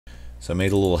So I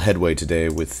made a little headway today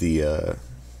with the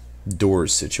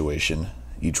doors situation.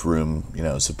 Each room,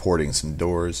 supporting some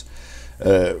doors.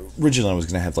 Originally, I was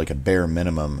going to have like a bare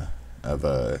minimum of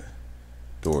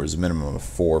doors, a minimum of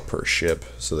 4 per ship,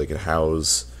 so they could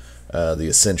house the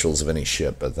essentials of any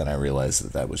ship. But then I realized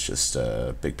that was just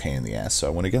a big pain in the ass, so I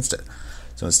went against it.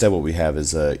 So instead, what we have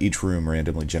is each room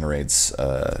randomly generates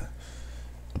up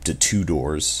to 2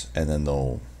 doors, and then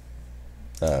they'll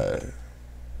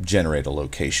generate a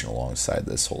location alongside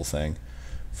this whole thing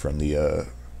from the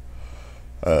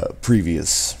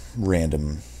previous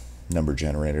random number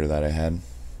generator that I had.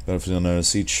 But if you'll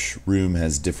notice, each room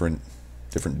has different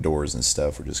doors and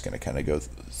stuff. We're just going to kind of go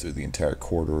through the entire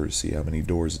corridor to see how many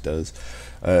doors it does.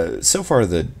 So far,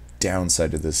 the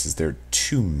downside of this is there are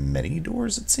too many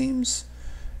doors, it seems.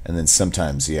 And then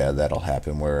sometimes, that'll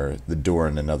happen where the door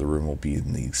in another room will be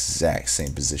in the exact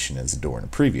same position as the door in a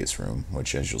previous room,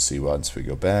 which, as you'll see once we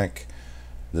go back,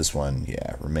 this one,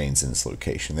 remains in its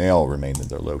location. They all remain in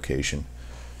their location.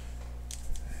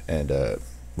 And,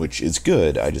 which is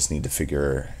good. I just need to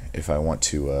figure if I want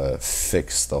to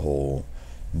fix the whole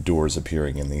doors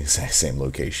appearing in the exact same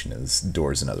location as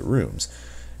doors in other rooms.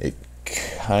 It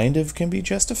kind of can be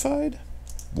justified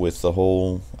with the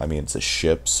whole, it's a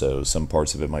ship, so some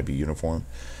parts of it might be uniform,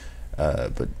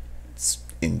 but it's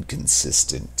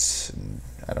inconsistent, and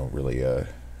I don't really, I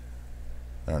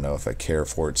don't know if I care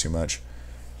for it too much.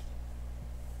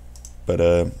 But,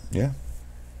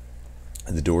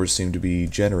 the doors seem to be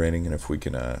generating, and if we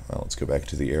can, let's go back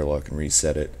to the airlock and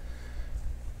reset it.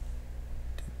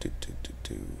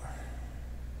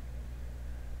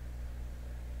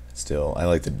 Still, I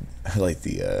like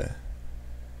the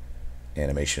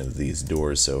animation of these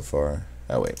doors so far.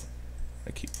 Oh wait,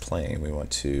 I keep playing. We want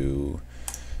to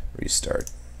restart.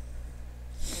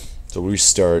 So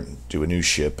restart, do a new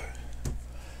ship.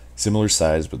 Similar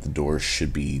size, but the doors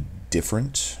should be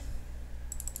different.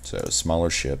 So smaller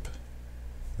ship.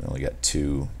 We only got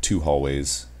two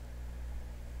hallways.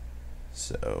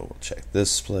 So we'll check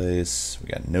this place. We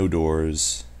got no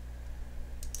doors.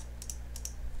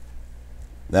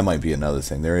 That might be another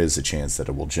thing. There is a chance that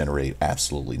it will generate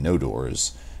absolutely no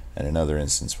doors, and another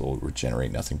instance will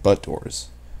generate nothing but doors.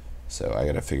 So I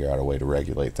gotta figure out a way to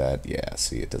regulate that. Yeah,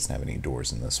 see, it doesn't have any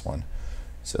doors in this one.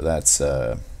 So that's,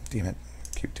 damn it,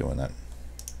 keep doing that.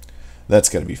 That's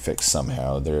gotta be fixed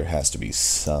somehow. There has to be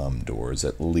some doors,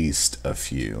 at least a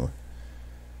few.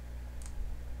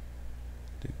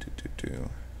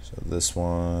 So this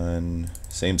one,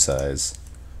 same size.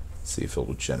 Let's see if it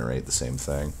will generate the same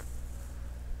thing.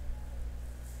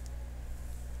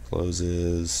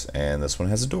 Closes, and this one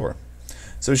has a door.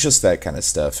 So it's just that kind of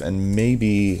stuff, and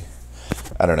maybe,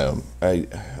 I don't know, I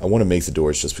want to make the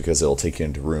doors just because it'll take you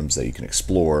into rooms that you can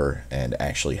explore and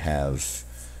actually have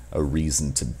a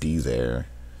reason to be there.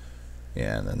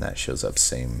 Yeah, and then that shows up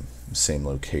same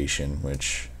location,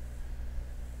 which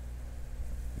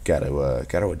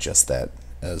gotta adjust that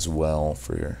as well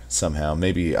for somehow.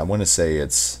 Maybe I want to say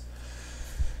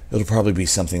it'll probably be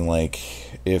something like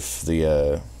if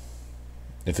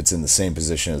it's in the same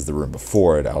position as the room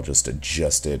before it, I'll just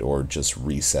adjust it or just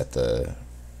reset the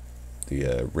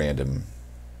random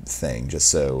thing, just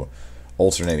so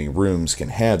alternating rooms can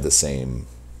have the same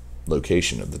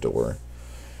location of the door,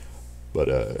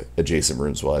 but adjacent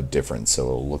rooms will have different,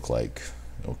 so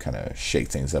it'll kind of shake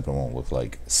things up and won't look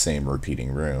like same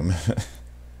repeating room.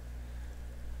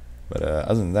 But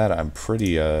other than that, I'm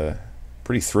pretty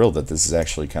thrilled that this is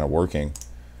actually kind of working,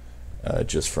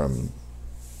 just from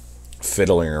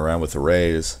fiddling around with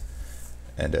arrays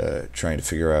and trying to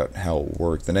figure out how it will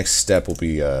work. The next step will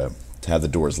be to have the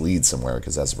doors lead somewhere,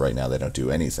 because as of right now they don't do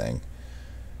anything.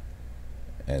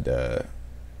 And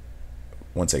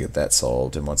once I get that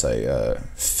solved, and once I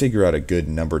figure out a good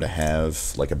number to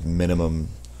have, like a minimum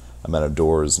amount of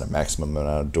doors and a maximum amount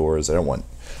of doors, I don't want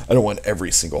every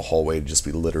single hallway to just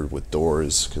be littered with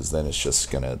doors, because then it's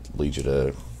just gonna lead you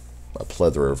to a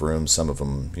plethora of rooms. Some of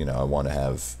them, I want to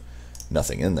have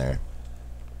nothing in there.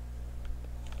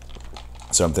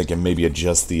 So I'm thinking maybe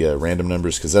adjust the random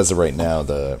numbers, because as of right now,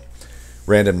 the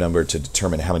random number to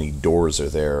determine how many doors are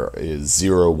there is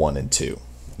 0, 1, and 2.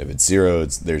 If it's 0,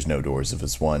 there's no doors. If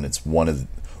it's 1, it's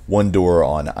one door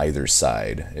on either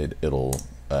side. It'll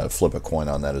flip a coin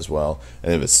on that as well.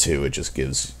 And if it's 2, it just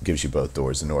gives you both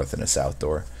doors, a north and a south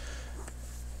door.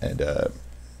 And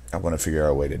I want to figure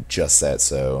out a way to adjust that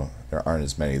so there aren't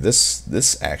as many.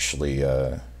 This actually,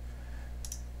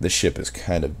 this ship is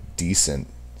kind of decent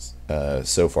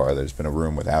so far. There's been a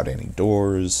room without any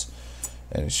doors,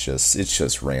 and it's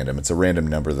just random. It's a random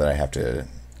number that I have to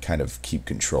kind of keep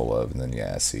control of, and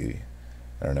then see,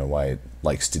 I don't know why it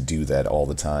likes to do that all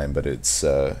the time, but it's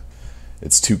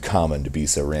it's too common to be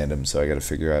so random, so I got to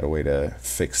figure out a way to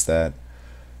fix that,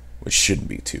 which shouldn't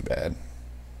be too bad.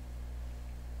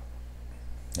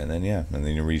 And then yeah, and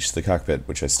then you reach the cockpit,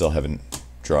 which I still haven't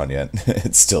drawn yet.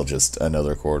 It's still just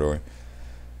another corridor.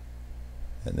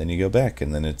 And then you go back,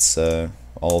 and then it's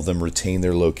all of them retain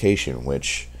their location,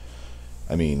 which,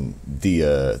 I mean,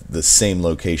 the same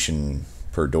location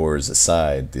per doors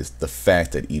aside, the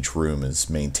fact that each room is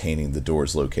maintaining the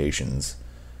doors' locations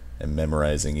and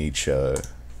memorizing each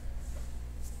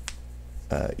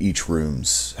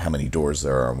room's how many doors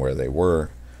there are and where they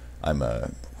were, I'm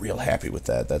real happy with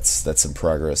that. That's some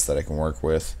progress that I can work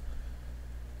with,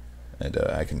 and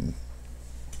I can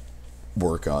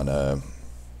work on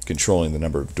controlling the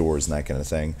number of doors and that kind of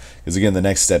thing. Because again, the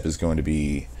next step is going to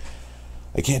be,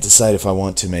 I can't decide if I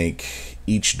want to make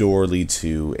each door lead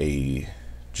to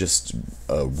just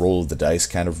a roll of the dice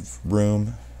kind of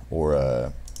room,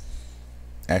 or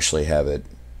actually have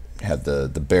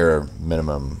the bare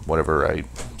minimum, whatever I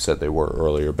said they were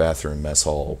earlier, bathroom, mess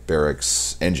hall,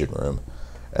 barracks, engine room,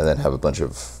 and then have a bunch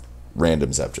of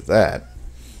randoms after that.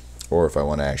 Or if I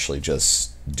want to actually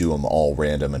just do them all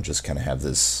random and just kind of have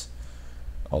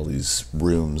all these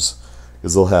rooms,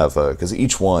 because they'll have because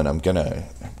each one I'm gonna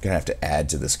have to add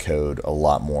to this code a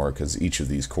lot more, because each of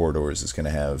these corridors is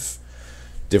gonna have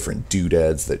different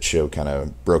doodads that show kind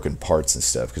of broken parts and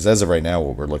stuff. Because as of right now,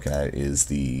 what we're looking at is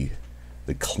the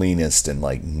cleanest and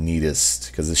like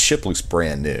neatest, because the ship looks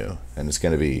brand new, and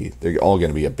they're all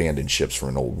gonna be abandoned ships from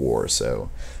an old war, so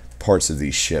parts of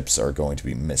these ships are going to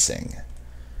be missing,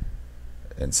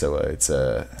 and so it's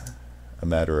a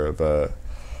matter of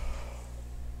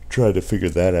trying to figure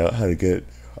that out,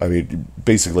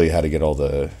 basically how to get all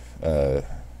the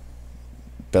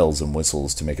bells and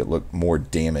whistles to make it look more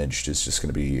damaged. Is just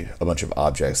going to be a bunch of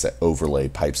objects that overlay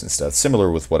pipes and stuff, similar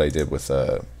with what I did with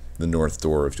the north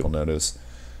door. If you'll notice,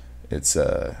 it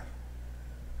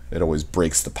always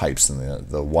breaks the pipes and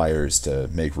the wires to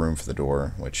make room for the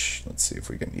door, which, let's see if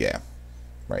we can, yeah,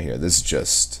 right here. This is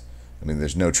just,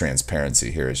 there's no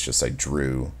transparency here. It's just I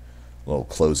drew little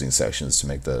closing sections to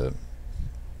make the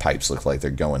pipes look like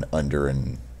they're going under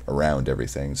and around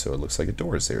everything, so it looks like a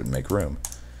door is there to make room.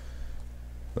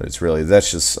 But it's really,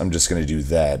 I'm just going to do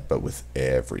that, but with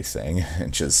everything,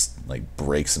 and just like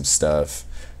break some stuff.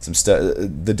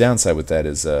 The downside with that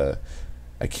is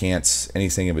I can't,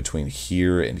 anything in between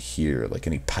here and here, like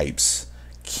any pipes,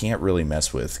 can't really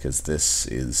mess with, because this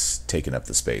is taking up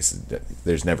the space.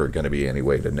 There's never going to be any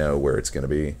way to know where it's going to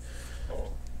be.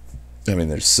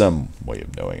 There's some way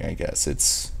of knowing, I guess.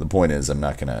 The point is, I'm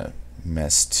not going to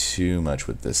mess too much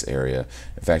with this area.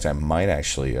 In fact, I might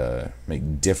actually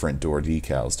make different door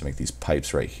decals to make these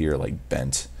pipes right here like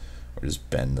bent, or just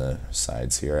bend the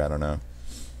sides here. I don't know.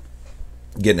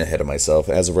 Getting ahead of myself.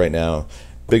 As of right now,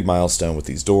 big milestone with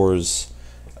these doors,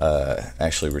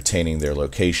 actually retaining their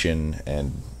location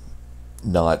and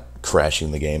not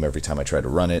crashing the game every time I try to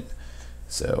run it.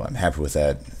 So I'm happy with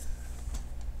that.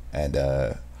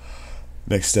 And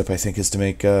next step, I think, is to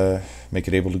make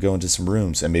it able to go into some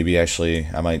rooms, and maybe actually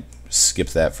I might skip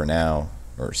that for now,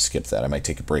 or skip that. I might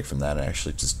take a break from that and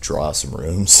actually just draw some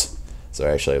rooms, so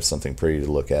I actually have something pretty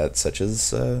to look at, such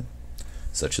as the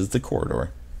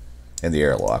corridor and the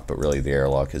airlock. But really, the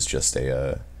airlock is just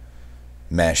a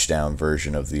mashed down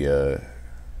version of the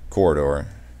corridor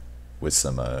with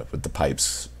the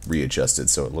pipes readjusted,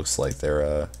 so it looks like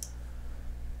they're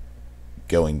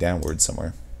going downward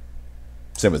somewhere.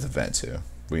 Same with the vent too.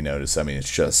 We notice.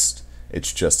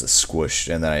 It's just a squish,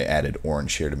 and then I added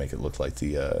orange here to make it look like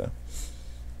the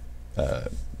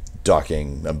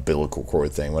docking umbilical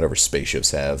cord thing, whatever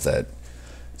spaceships have, that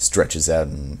stretches out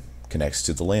and connects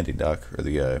to the landing dock or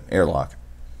the airlock.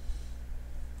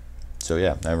 So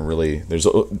yeah, I haven't really. There's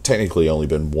technically only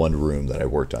been one room that I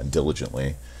worked on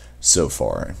diligently so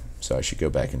far, so I should go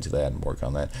back into that and work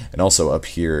on that. And also up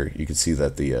here, you can see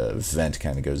that the vent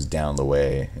kind of goes down the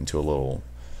way into a little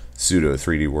pseudo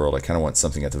 3D world. I kind of want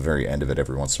something at the very end of it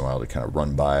every once in a while to kind of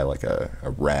run by, like a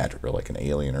rat or like an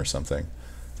alien or something.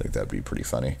 I think that'd be pretty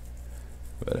funny.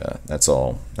 But that's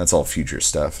all future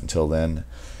stuff. Until then,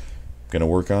 I'm gonna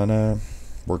work on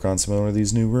some more of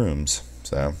these new rooms.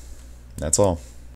 So that's all.